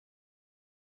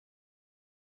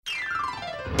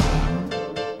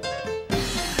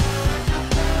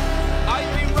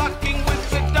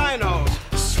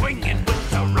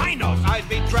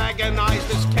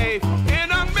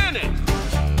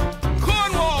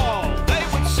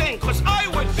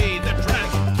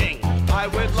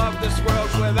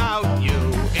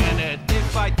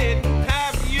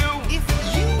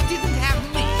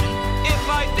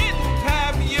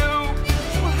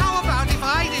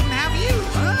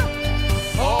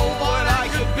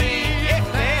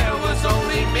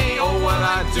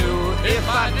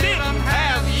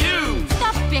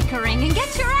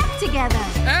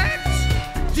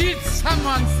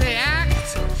Someone say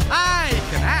act. I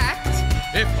can act.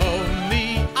 If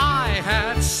only I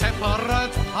had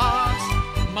separate parts,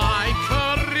 my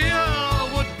career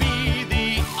would be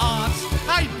the arts.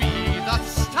 I'd be the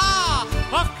star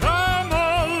of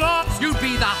Camelot. You'd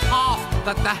be the half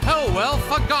that the whole world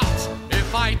forgot.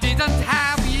 If I didn't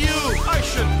have you, I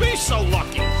should be so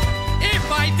lucky. if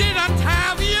I didn't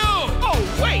have you, Oh,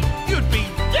 wait, you'd be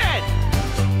dead.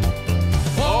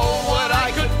 oh, what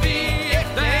I could be if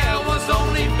there was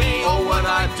only me. Oh, what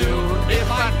I'd do if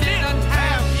I didn't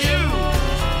have you.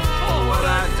 Oh, what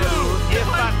I'd do if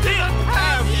I didn't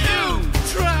have you.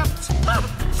 Trapped,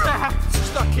 trapped.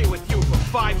 Stuck here with you for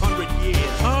 500 years.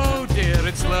 Oh dear,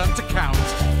 it's learned to count.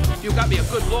 If you got me a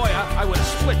good lawyer, I would have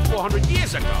split 400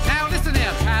 years ago. Now listen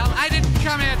here, pal. I didn't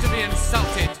come here to be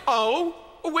insulted. Oh?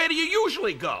 Where do you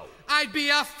usually go? I'd be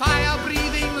a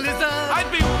fire-breathing lizard. I'd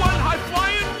be one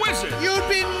high-flying wizard. You'd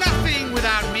be nothing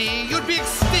without me. You'd be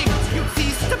extinct. You'd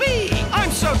cease to be.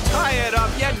 I'm so tired of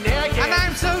you nagging. And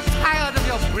I'm so